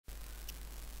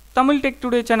Tamil tech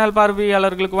today channel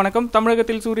பார்வையாளர்களுக்கு வணக்கம்.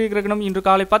 தமிழகத்தில் சூரிய கிரகணம் இன்று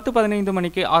காலை 10:15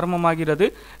 மணிக்கு ஆரம்பமாகிறது.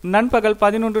 நண்பகல்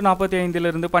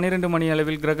 11:45 12 மணி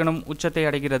அளவில் கிரகணம் உச்சத்தை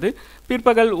அடைகிறது.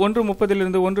 பிற்பகல்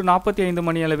 1:30 1:45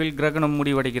 மணி அளவில் கிரகணம்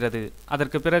முடிவடைகிறது.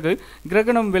 அதற்கு பிறகு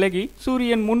கிரகணம் விலகி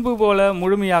சூரியன் முன்பு போல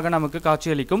முழுமையாக நமக்கு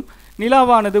காட்சியளிக்கும்.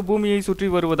 நிலாவானது பூமியை சுற்றி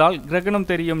வருவதால் கிரகணம்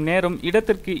தெரியும் நேரம்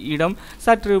இடத்திற்கு இடம்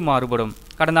சற்று மாறுபடும்.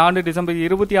 கடந்த ஆண்டு டிசம்பர்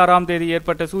 26ஆம் தேதி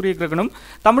ஏற்பட்ட சூரிய கிரகணம்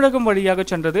தமிழகம் வழியாக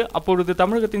சென்றது. அப்பொழுது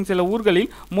தமிழகத்தின் சில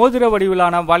ஊர்களில் மோதிர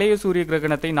வடிவிலான வளைய சூரிய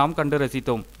கிரகணத்தை நாம் கண்டு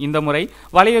ரசித்தோம். இந்த முறை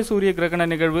வளைய சூரிய கிரகண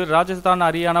நிகழ்வு ராஜஸ்தான்,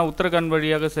 ஹரியானா, உத்தரகாண்ட்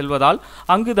வழியாக செல்வதால்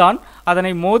அங்குதான்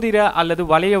அதனை மோதிர அல்லது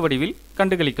வளைய வடிவில்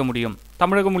கண்டுகளிக்க முடியும்.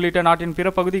 தமிழகம் உள்ளிட்ட நாட்டின் பிற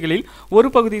பகுதிகளில் ஒரு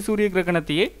பகுதி சூரிய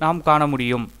கிரகணத்தையே நாம் காண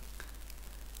முடியும்.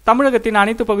 தமிழகத்தின்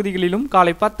அனைத்து பகுதிகளிலும்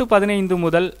காலை 10:15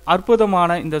 முதல்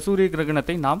அற்புதமான இந்த சூரிய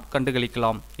கிரகணத்தை நாம்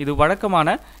கண்டுகளிக்கலாம். இது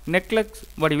வழக்கமான நெக்லஸ்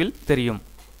வடிவில் தெரியும்.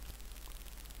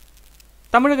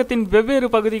 தமிழகத்தின் வெவ்வேறு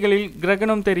பகுதிகளில்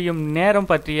கிரகணம் தெரியும் நேரம்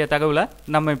பற்றிய தகவலை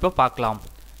நம்ம இப்போ பார்க்கலாம்.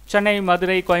 சென்னை,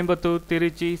 மதுரை, கோயம்புத்தூர்,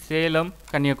 திருச்சி, சேலம்,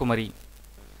 கன்னியாகுமரி.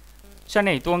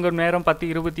 சென்னை துவங்கும் நேரம்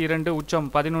 10:22, உச்சம்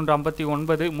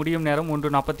 11:59, முடியும் நேரம்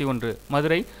 1:41.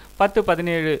 மதுரை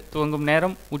 10:17 துவங்கும்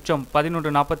நேரம், உச்சம்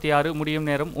 11:46, முடியும்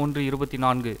நேரம்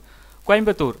 1:24.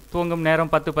 கோயம்புத்தூர் துவங்கும் நேரம்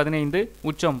 10:15,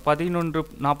 உச்சம்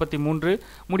 11:43,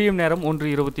 முடியும் நேரம்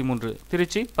 1:23.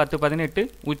 திருச்சி 10:18,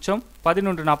 உச்சம்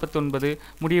 11:49,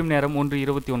 முடியும் நேரம்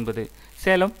 1:29.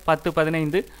 சேலம்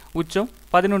 10:15, உச்சம்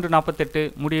 11:48,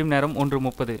 முடியும் நேரம்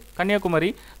 1:30. கன்னியாகுமரி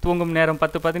துவங்கும் நேரம்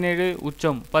 10:17,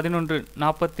 உச்சம்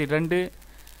 11:42,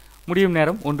 முடியும்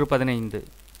நேரம் 1:15.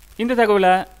 இந்த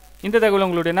தகவலை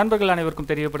உங்களுடைய நண்பர்கள்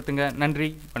அனைவருக்கும் தெரியப்படுத்துங்க. நன்றி,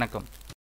 வணக்கம்.